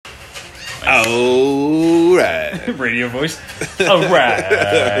All right. Radio voice. All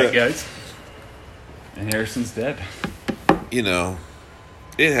right, guys. And Harrison's dead. You know,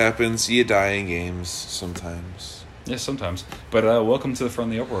 it happens. You die in games sometimes. Yeah, sometimes. But welcome to the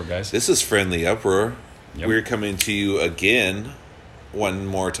Friendly Uproar, guys. This is Friendly Uproar. Yep. We're coming to you again, one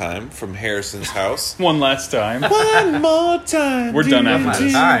more time, from Harrison's house. One last time. One more time. We're done after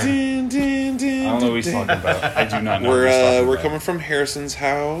this. time. I don't know what he's talking about. I do not know what he's talking We're about. coming from Harrison's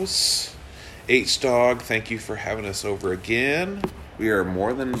house. H-Dog, thank you for having us over again. We are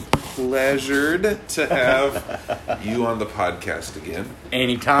more than pleasured to have you on the podcast again.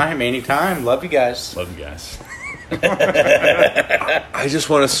 Anytime. Love you guys. Love you guys. I just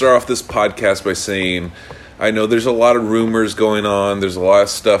want to start off this podcast by saying, I know there's a lot of rumors going on. There's a lot of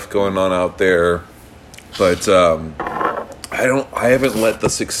stuff going on out there, but I haven't let the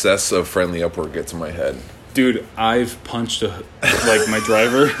success of Friendly Uproar get to my head. Dude, I've punched my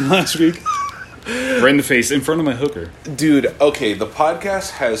driver last week. Right in the face, in front of my hooker. Dude, okay, the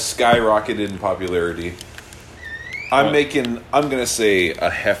podcast has skyrocketed in popularity. I'm gonna say a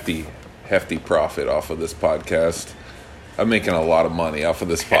hefty profit off of this podcast. I'm making a lot of money off of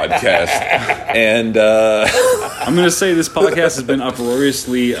this podcast. And I'm going to say this podcast has been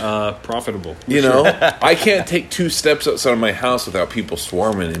uproariously profitable. you know, I can't take 2 steps outside of my house without people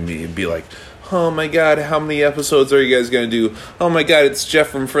swarming at me and be like, oh my god, how many episodes are you guys going to do? Oh my god, it's Jeff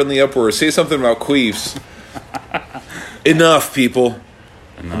from Friendly Uproar. Say something about queefs. Enough, people.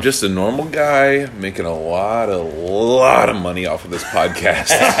 I'm just a normal guy making a lot of money off of this podcast.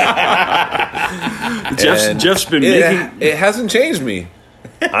 Jeff's been making... It hasn't changed me.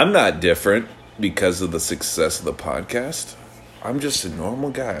 I'm not different because of the success of the podcast. I'm just a normal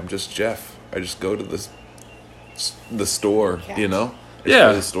guy. I'm just Jeff. I just go to the store, you know? I just go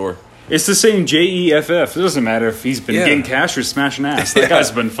to the store. It's the same Jeff. It doesn't matter if he's been getting cash or smashing ass. That guy's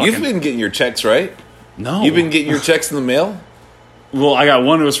been fucking... You've been getting your checks, right? No. You've been getting your checks in the mail? Well, I got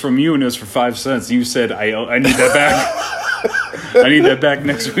one. It was from you, and it was for 5 cents. You said, I need that back. I need that back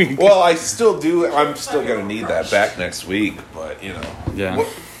next week. Well, I still do. I'm still going to need that back next week, but, you know. Yeah.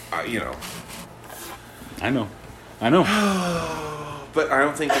 You know. I know. But I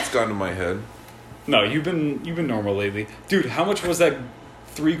don't think it's gone to my head. No, you've been normal lately. Dude, how much was that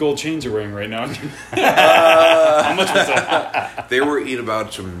 3 gold chains you're wearing right now? How much was that? They were eating about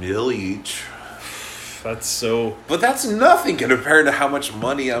 $1 million each. That's so... But that's nothing compared to how much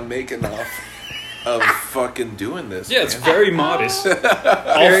money I'm making off of fucking doing this. Yeah, it's very modest.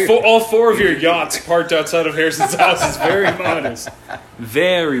 All 4 of your yachts parked outside of Harrison's house is very modest.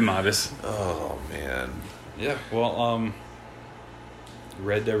 Very modest. Oh, man. Yeah, well,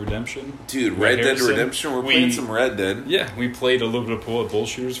 Red Dead Redemption. Dude, Red Dead Harrison, Redemption. We're playing some Red Dead. Yeah, we played a little bit of pool at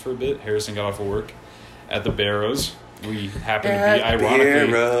Bullshooters for a bit. Harrison got off of work at the Barrows. We happened to be,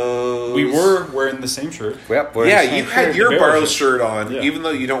 ironically... Barrows. We were wearing the same shirt. Yep. Yeah, you had your Burroughs shirt on, Yeah. even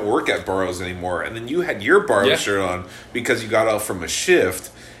though you don't work at Burroughs anymore. And then you had your Burroughs shirt on because you got off from a shift.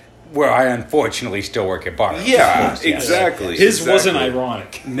 Well, I unfortunately still work at Barrows. Yeah, exactly. His exactly. wasn't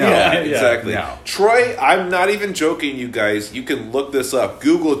ironic. No. Yeah, exactly. No. Troy, I'm not even joking, you guys. You can look this up.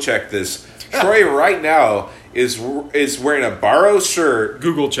 Google check this. Troy right now is wearing a Burroughs shirt,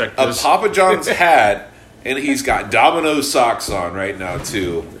 Google check a this. Papa John's hat, and he's got Domino's socks on right now,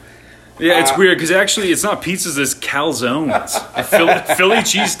 too. Yeah, it's weird because actually it's not pizzas, it's calzones. Philly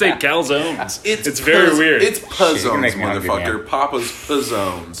cheesesteak calzones. It's very weird. It's puzzones, make me hungry, motherfucker. man. Papa's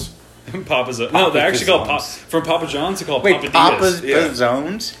puzzones. Papa's. No, they're actually called from Papa John's. They're called Wait, Papa Papa's Diaz.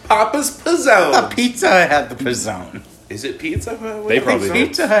 Pizzones? Papa's puzzones. A Pizza had the Pizzone. Is it pizza? What They do probably say? do.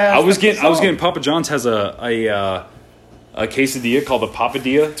 Pizza has I was the getting Pizzone. Papa John's has a quesadilla called a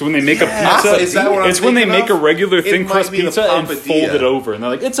papadilla. It's when they make a Yes. pizza. Is that what I'm it's when they thinking make a of? regular It thin might crust be the pizza and papadilla. fold it over, and they're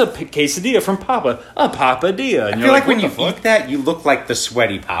like, "It's a quesadilla from Papa, a papadilla." And I you're feel like when "What you the fuck?" eat that, you look like the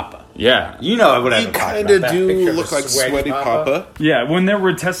sweaty Papa. Yeah, You know what I'm You talking kind about. of That do picture of look a like sweaty Papa. yeah. When they're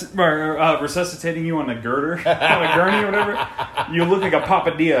resuscitating you on a girder, on a gurney or whatever, you look like a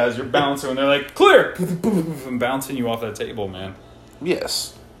papadilla as you're bouncing, and they're like, "Clear," and bouncing you off that table, man.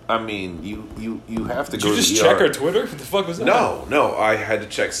 Yes. I mean, you have to Did go you to just the check ER. our Twitter? What the fuck was that? No, I had to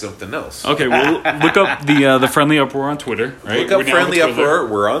check something else. Okay, well, look up the Friendly Uproar on Twitter, right? Look up We're now Friendly on Twitter. Uproar.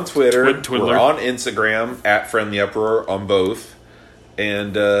 We're on Twitter. Twiddler. We're on Instagram at Friendly Uproar on both.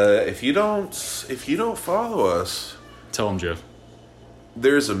 And if you don't follow us, Tell him, Jeff.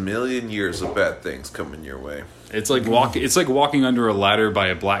 there's a million years of bad things coming your way. It's like walking under a ladder by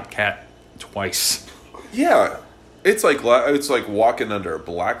a black cat twice. Yeah. It's like walking under a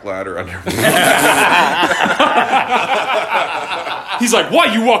black ladder under. He's like, "Why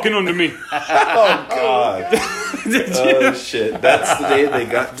you walking under me?" Oh God! Oh shit! That's the day they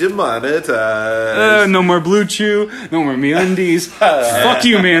got demonetized. No more Blue Chew. No more MeUndies. Fuck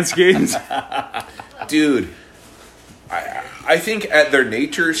you, Manscaped. Dude, I think at their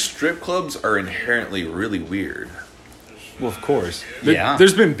nature, strip clubs are inherently really weird. Well, of course. Yeah.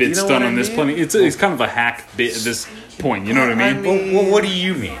 There's been bits You know done what I on this mean? plenty. It's kind of a hack bit at this point. You know what I mean? Well, what do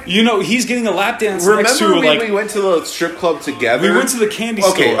you mean? You know, he's getting a lap dance next to Remember when like. we went to the strip club together? We went to the candy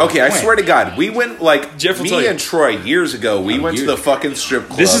Okay, store. okay. I swear to God, we went like Jeff will tell me you. and Troy years ago. We went to years the fucking strip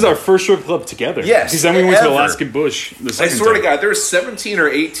club. This is our first strip club together. Yes, Because then we went to ever. Alaskan Bush. The I second swear to time. God, there's 17 or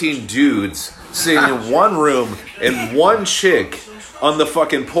 18 dudes sitting in one room and one chick on the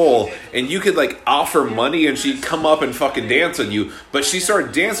fucking pole, and you could like offer money and she'd come up and fucking dance on you, but she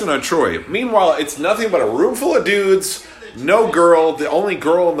started dancing on Troy. Meanwhile, it's nothing but a room full of dudes, no girl. The only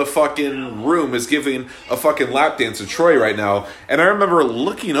girl in the fucking room is giving a fucking lap dance to Troy right now. And I remember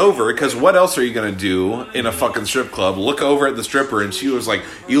looking over, because what else are you gonna do in a fucking strip club? Look over at the stripper, and she was like,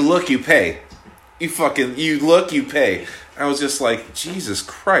 "You look, you pay. You look, you pay." I was just like, Jesus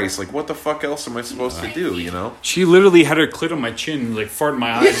Christ, like, what the fuck else am I supposed to do, you know? She literally had her clit on my chin, like fart in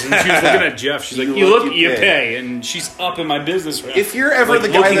my eyes, and she was looking at Jeff. She's like, "You look, you pay," and she's up in my business. Right If you're ever like, the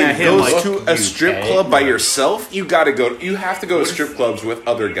guy looking that at him goes like, to a you strip pay. club by yourself, you have to go to strip clubs with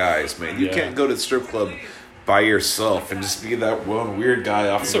other guys, man. You Yeah. can't go to the strip club by yourself and just be that one weird guy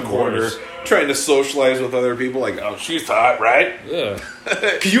off in the of corner course. trying to socialize with other people like, oh, she's hot, right? Yeah.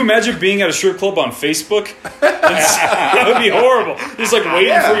 Could you imagine being at a strip club on Facebook? That would be horrible. Just like waiting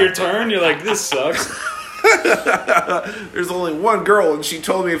Yeah. for your turn. You're like, this sucks. There's only one girl, and she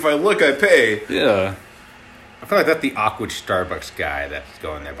told me if I look, I pay. Yeah. I feel like that's the awkward Starbucks guy that's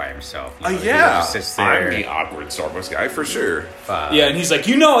going there by himself. You know, he Yeah, just sits I'm there. the awkward Starbucks guy for sure. Yeah, and he's like,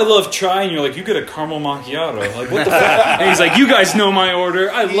 "You know I love chai," and you're like, "You get a caramel macchiato." Like, what the fuck? And he's like, "You guys know my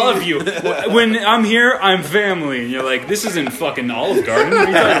order. I love you. When I'm here, I'm family." And you're like, "This isn't fucking Olive Garden. What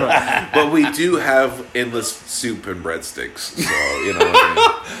are you talking about?" But we do have endless soup and breadsticks, so you know what I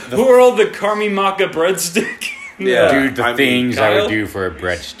mean. Who are all the Carmi Maca breadstick? Yeah. Dude, the I mean, things I Kyle? would do for a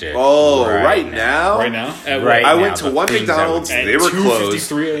breadstick. Oh, right now? Right now? At Right. I now, went to the one things I McDonald's, would- they were At 2:53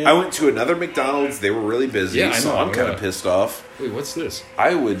 closed. a.m.? I went to another McDonald's, they were really busy, Yeah, I so know, I'm kind yeah. of pissed off. Wait, what's this?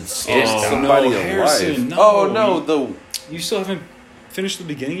 I would skin Oh, somebody no, alive. Harrison, no. Oh no, You still haven't finished the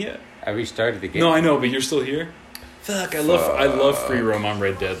beginning yet? I restarted the game. No, I know, but you're still here. Fuck, I love free roam on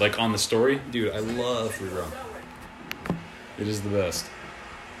Red Dead. Like on the story, dude, I love free roam. It is the best.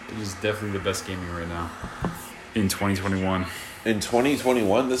 It is definitely the best gaming right now in 2021. in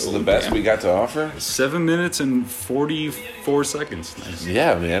 2021, this is the Oh, best damn. we got to offer. 7 minutes and 44 seconds. Nice.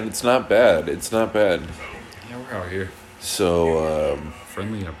 Yeah, man, it's not bad. It's not bad. Yeah, we're out here. So,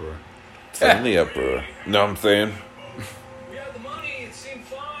 Friendly uproar. friendly uproar. Know what I'm saying? We had the money, it seemed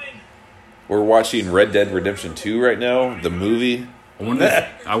fine. We're watching Red Dead Redemption 2 right now, the movie.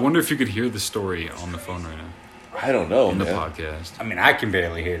 I wonder if you could hear the story on the phone right now I don't know, in the man. podcast. I mean, I can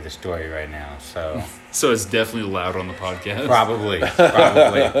barely hear the story right now, so So it's definitely loud on the podcast. probably.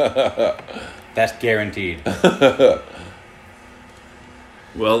 That's guaranteed.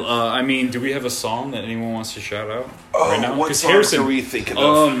 Well, I mean, do we have a song that anyone wants to shout out Oh, right now? what 'Cause songs are we thinking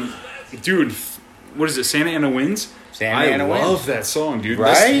of? Dude, what is it? Santa Ana Wins. Santa Ana I love Wins. that song, dude.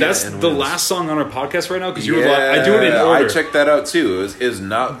 Right? That's Santa Ana the Wins. last song on our podcast right now because you were like, I do it in order. I checked that out too. It was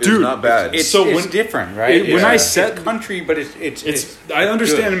not Dude, not bad. It's, So it's when- different, right? when I It's said- country, but it's I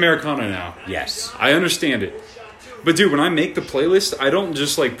understand good. Americana now. Yes. I understand it. But dude, when I make the playlist, I don't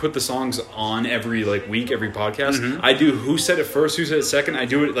just like put the songs on every like week, every podcast. Mm-hmm. I do who said it first, who said it second. I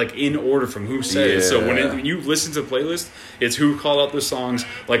do it like in order from who said it. So when, Yeah. when you listen to the playlist, it's who called out the songs.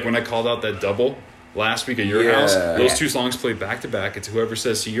 Like when I called out that double last week at your Yeah. house, those Yeah. two songs played back to back. It's whoever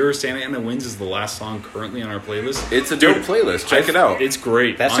says to your Santa Ana Wins is the last song currently on our playlist. It's a dope playlist. Check it out. It's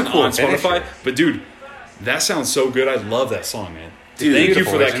great. That's on, a cool on Spotify. finisher. But dude, that sounds so good. I love that song, man. Dude, Thank you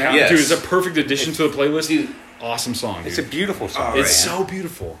beautiful, for that, isn't it? count. Yes. Dude. It's a perfect addition to the playlist. Dude. Awesome song, dude. It's a beautiful song. It's man. so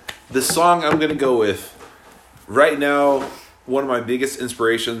beautiful. The song I'm gonna go with right now, one of my biggest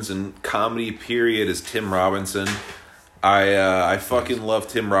inspirations in comedy period is Tim Robinson. I fucking love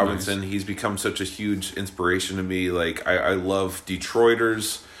Tim Robinson. He's become such a huge inspiration to me. Like I love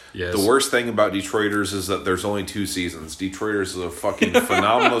Detroiters. Yes. The worst thing about Detroiters is that there's only 2 seasons. Detroiters is a fucking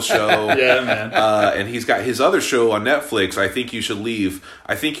phenomenal show. Yeah, man. And he's got his other show on Netflix, I Think You Should Leave.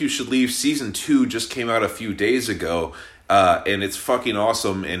 I Think You Should Leave season 2 just came out a few days ago. And it's fucking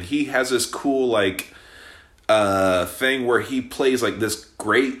awesome. And he has this cool, like, thing where he plays, like, this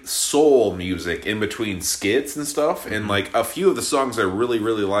great soul music in between skits and stuff. And, like, a few of the songs I really,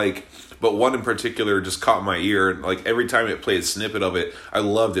 really like. But one in particular just caught my ear. Like, every time it played a snippet of it, I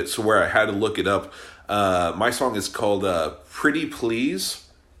loved it. So where I had to look it up. My song is called Pretty Please,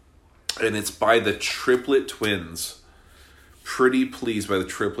 and it's by the Triplet Twins. Pretty Please by the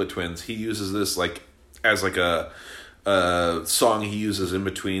Triplet Twins. He uses this as a song he uses in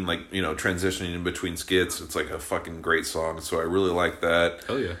between, transitioning in between skits. It's like a fucking great song, so I really like that.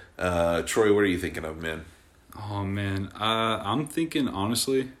 Hell yeah. Troy, what are you thinking of, man? Oh, man. I'm thinking,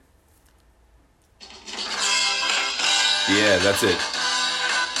 honestly... Yeah, that's it.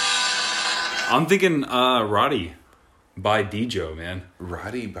 I'm thinking Roddy by Djo, man.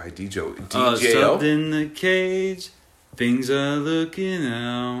 Roddy by Djo. Stuffed DJO? in the cage, things are looking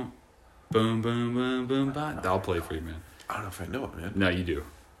out. Boom, boom, boom, boom, boom. I'll play it for you, man. I don't know if I know it, man. No, you do.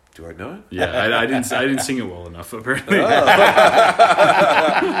 Do I know it? Yeah, I didn't sing it well enough, apparently. I'll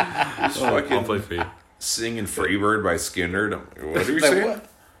play for you. Singing Freebird by Skinner. What are you saying? What?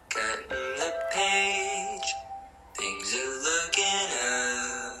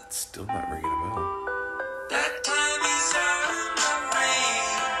 Still not ringing a bell.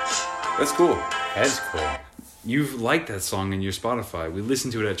 That's cool. That's cool. You've liked that song in your Spotify. We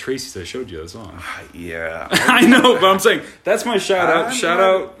listened to it at Tracy's. I showed you that song. Yeah. I know, but I'm saying that's my shout out. I'm Shout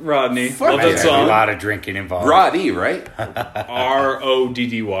not- out, Rodney. Love Might that have a song. lot of drinking involved. Roddy, right? Roddy.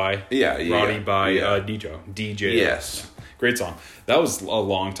 Yeah. Roddy by yeah. Djo. DJ. Yes. Great song. That was a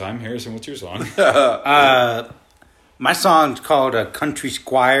long time. Harrison, what's your song? My song's called Country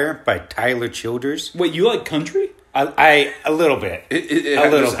Squire by Tyler Childers. Wait, you like country? I a little bit. It A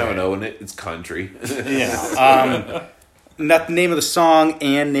little doesn't have bit. an O in it. It's country. Yeah. Not the name of the song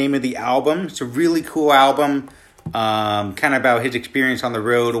and name of the album. It's a really cool album. Kind of about his experience on the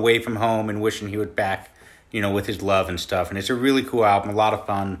road away from home and wishing he was back, with his love and stuff. And it's a really cool album, a lot of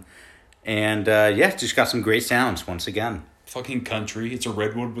fun. And it's just got some great sounds once again. Fucking country. It's a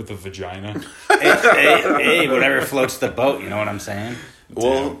redwood with a vagina. Hey, whatever floats the boat, you know what I'm saying?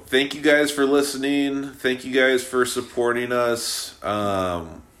 Well, thank you guys for listening. Thank you guys for supporting us.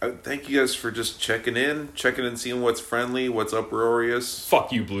 Thank you guys for just checking in, seeing what's friendly, what's uproarious.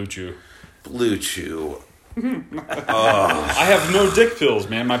 Fuck you, Blue Chew. Blue Chew. I have no dick pills,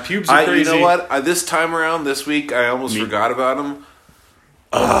 man. My pubes are crazy. You know what? This time around, this week, I almost forgot about them.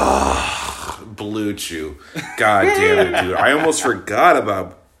 Blue Chew. God damn it, dude. I almost forgot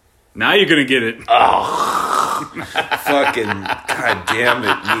about Now you're gonna get it. fucking, god damn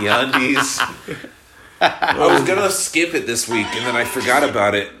it, MeUndies. I was gonna skip it this week, and then I forgot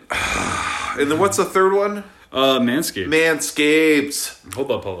about it. And then what's the third one? Manscaped. Manscaped.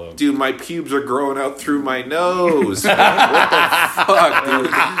 Hold up. Dude, my pubes are growing out through my nose. What the fuck, dude?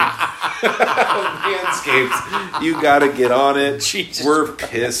 Manscaped. You gotta get on it. Jesus We're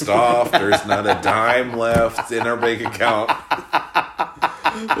pissed off. There's not a dime left in our bank account.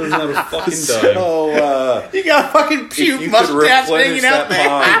 There's not a fucking dime. So, You got a fucking if pube you could mustache replenish hanging out that there.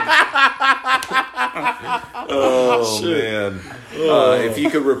 pond. Oh, man. If you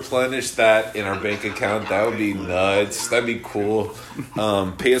could replenish that in our bank account, that would be nuts. That'd be cool.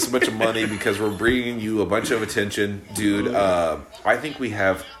 Pay us a bunch of money because we're bringing you a bunch of attention. Dude, I think we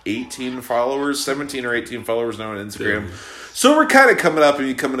have 18 followers, 17 or 18 followers now on Instagram. So we're kind of coming up and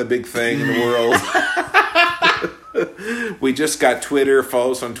becoming a big thing in the world. We just got Twitter.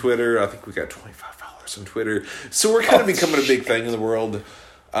 Follow us on Twitter. I think we got 25 followers on Twitter. So we're kind of becoming a big thing in the world.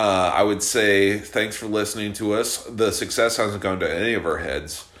 I would say thanks for listening to us. The success hasn't gone to any of our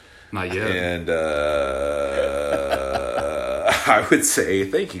heads. Not yet. And I would say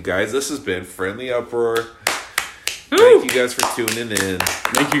thank you guys. This has been Friendly Uproar. Thank you guys for tuning in.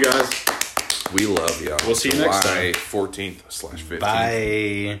 Thank you guys. We love y'all. We'll see you next July time. 14th/15th.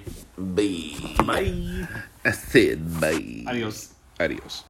 Bye. Bye. Bye. I said bye. Adios. Adios.